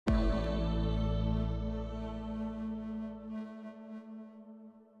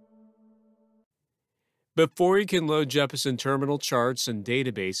Before you can load Jeppesen terminal charts and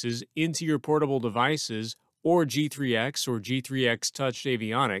databases into your portable devices or G3X or G3X Touch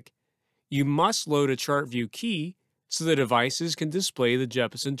Avionic, you must load a ChartView Key so the devices can display the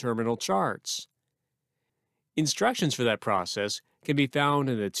Jeppesen terminal charts. Instructions for that process can be found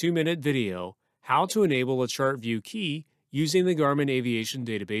in the 2-minute video, How to Enable a ChartView Key using the Garmin Aviation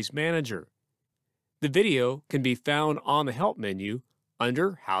Database Manager. The video can be found on the Help menu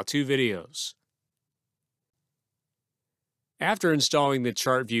under How-To Videos. After installing the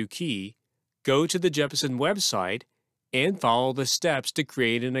ChartView Key, go to the Jeppesen website and follow the steps to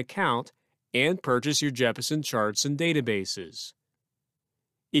create an account and purchase your Jeppesen charts and databases.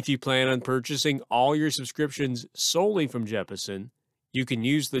 If you plan on purchasing all your subscriptions solely from Jeppesen, you can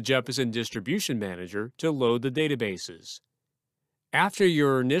use the Jeppesen Distribution Manager to load the databases. After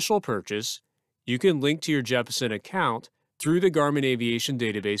your initial purchase, you can link to your Jeppesen account through the Garmin Aviation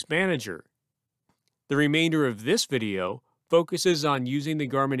Database Manager. The remainder of this video focuses on using the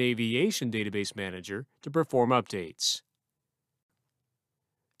Garmin Aviation Database Manager to perform updates.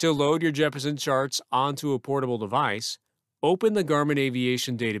 To load your Jeppesen charts onto a portable device, open the Garmin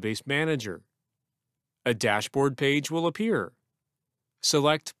Aviation Database Manager. A dashboard page will appear.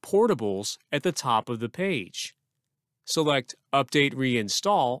 Select Portables at the top of the page. Select Update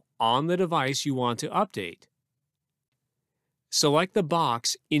Reinstall on the device you want to update. Select the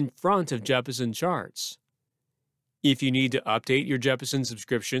box in front of Jeppesen charts. If you need to update your Jeppesen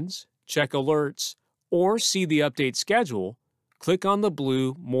subscriptions, check alerts, or see the update schedule, click on the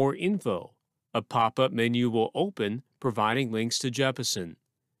blue More Info. A pop-up menu will open providing links to Jeppesen.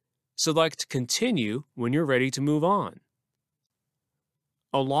 Select Continue when you're ready to move on.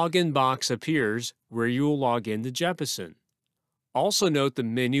 A login box appears where you will log in to Jeppesen. Also note the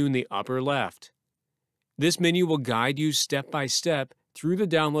menu in the upper left. This menu will guide you step by step through the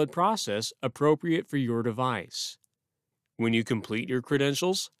download process appropriate for your device. When you complete your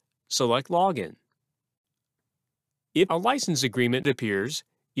credentials, select Login. If a license agreement appears,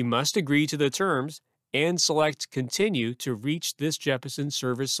 you must agree to the terms and select Continue to reach this Jeppesen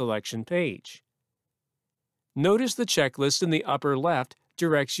service selection page. Notice the checklist in the upper left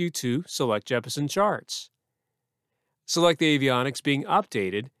directs you to select Jeppesen charts. Select the avionics being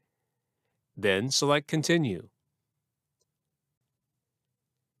updated, then select Continue.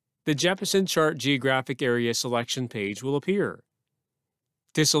 The Jeppesen chart geographic area selection page will appear.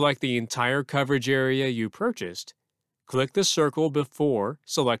 To select the entire coverage area you purchased, click the circle before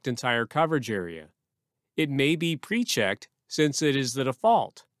Select Entire Coverage Area. It may be pre-checked since it is the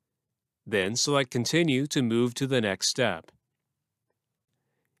default. Then select Continue to move to the next step.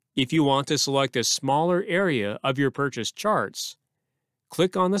 If you want to select a smaller area of your purchased charts,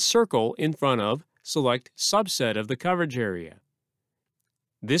 click on the circle in front of Select Subset of the Coverage Area.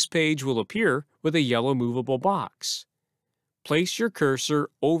 This page will appear with a yellow movable box. Place your cursor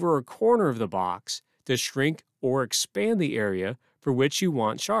over a corner of the box to shrink or expand the area for which you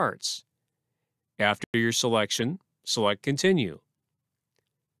want charts. After your selection, select Continue.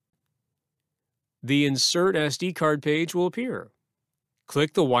 The Insert SD card page will appear.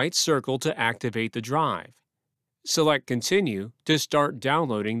 Click the white circle to activate the drive. Select Continue to start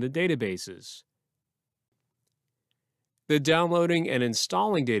downloading the databases. The Downloading and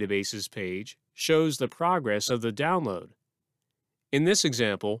Installing Databases page shows the progress of the download. In this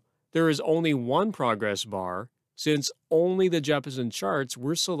example, there is only one progress bar since only the Jeppesen charts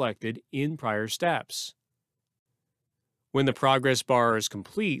were selected in prior steps. When the progress bar is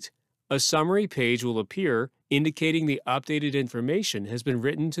complete, a summary page will appear indicating the updated information has been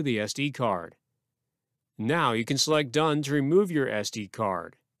written to the SD card. Now you can select Done to remove your SD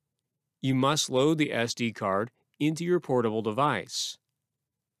card. You must load the SD card into your portable device.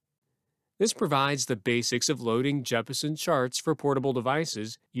 This provides the basics of loading Jeppesen charts for portable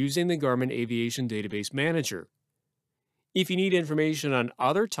devices using the Garmin Aviation Database Manager. If you need information on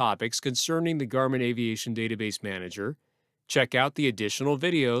other topics concerning the Garmin Aviation Database Manager, check out the additional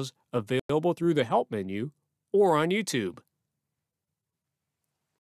videos available through the Help menu or on YouTube.